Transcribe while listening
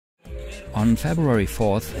On February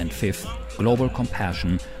 4th and 5th, Global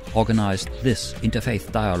Compassion organized this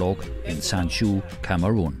Interfaith Dialogue in Santchou,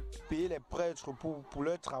 Cameroon.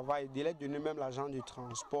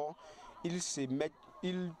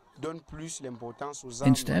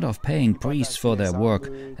 Instead of paying priests for their work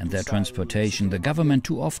and their transportation, the government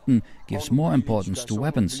too often gives more importance to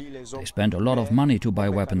weapons. They spend a lot of money to buy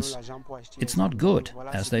weapons. It's not good,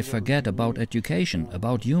 as they forget about education,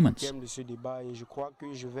 about humans.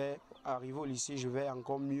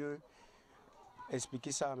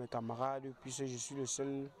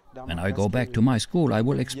 When I go back to my school, I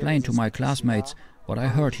will explain to my classmates what I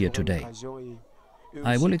heard here today.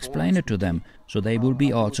 I will explain it to them, so they will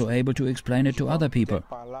be also able to explain it to other people.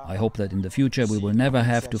 I hope that in the future we will never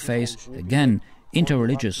have to face, again,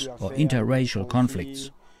 interreligious or interracial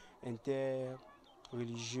conflicts.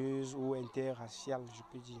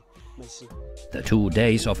 The 2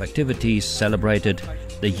 days of activities celebrated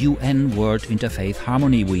the UN World Interfaith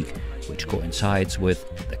Harmony Week, which coincides with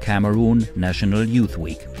the Cameroon National Youth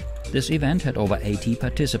Week. This event had over 80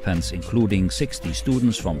 participants, including 60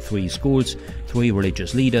 students from 3 schools, 3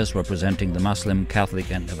 religious leaders representing the Muslim, Catholic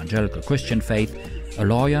and Evangelical Christian Faith, a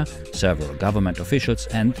lawyer, several government officials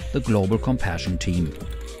and the Global Compassion team.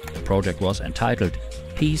 The project was entitled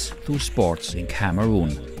Peace Through Sports in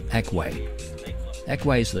Cameroon-ACWAY.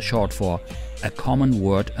 ACWAY is the short for A Common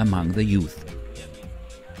Word Among the Youth.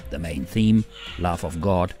 The main theme, love of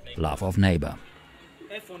God, love of neighbor.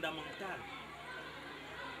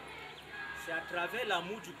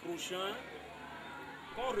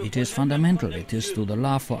 It is fundamental. It is through the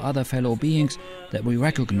love for other fellow beings that we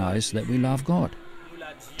recognize that we love God.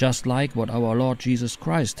 Just like what our Lord Jesus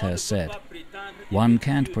Christ has said. One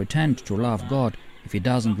can't pretend to love God if he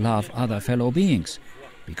doesn't love other fellow beings,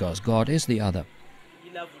 because God is the other.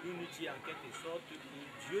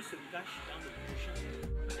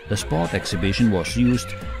 The sport exhibition was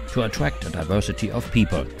used to attract a diversity of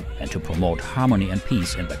people and to promote harmony and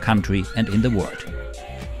peace in the country and in the world.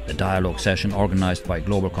 The dialogue session organized by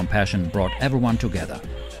Global Compassion brought everyone together,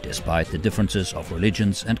 despite the differences of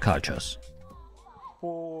religions and cultures.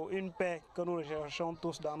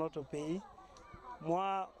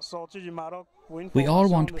 We all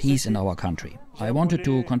want peace in our country. I wanted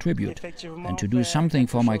to contribute and to do something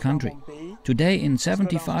for my country. Today in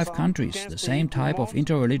 75 countries the same type of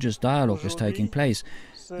interreligious dialogue is taking place,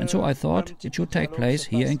 and so I thought it should take place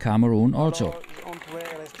here in Cameroon also.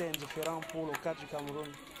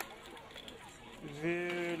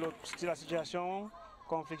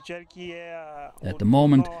 At the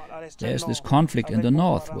moment, there is this conflict in the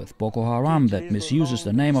north with Boko Haram that misuses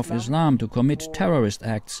the name of Islam to commit terrorist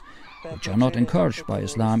acts, which are not encouraged by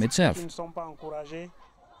Islam itself.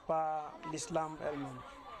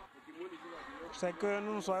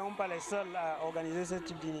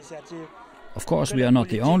 Of course, we are not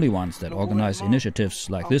the only ones that organize initiatives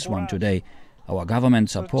like this one today. Our government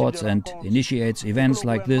supports and initiates events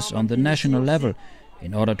like this on the national level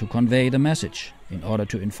in order to convey the message, in order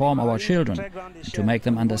to inform our children, and to make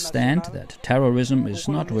them understand that terrorism is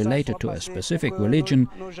not related to a specific religion,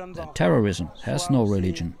 that terrorism has no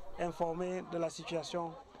religion.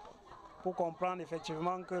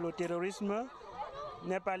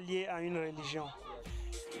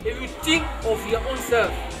 If you think of your own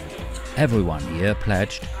self. Everyone here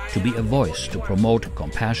pledged to be a voice to promote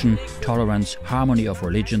compassion, tolerance, harmony of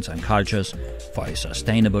religions and cultures for a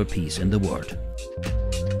sustainable peace in the world.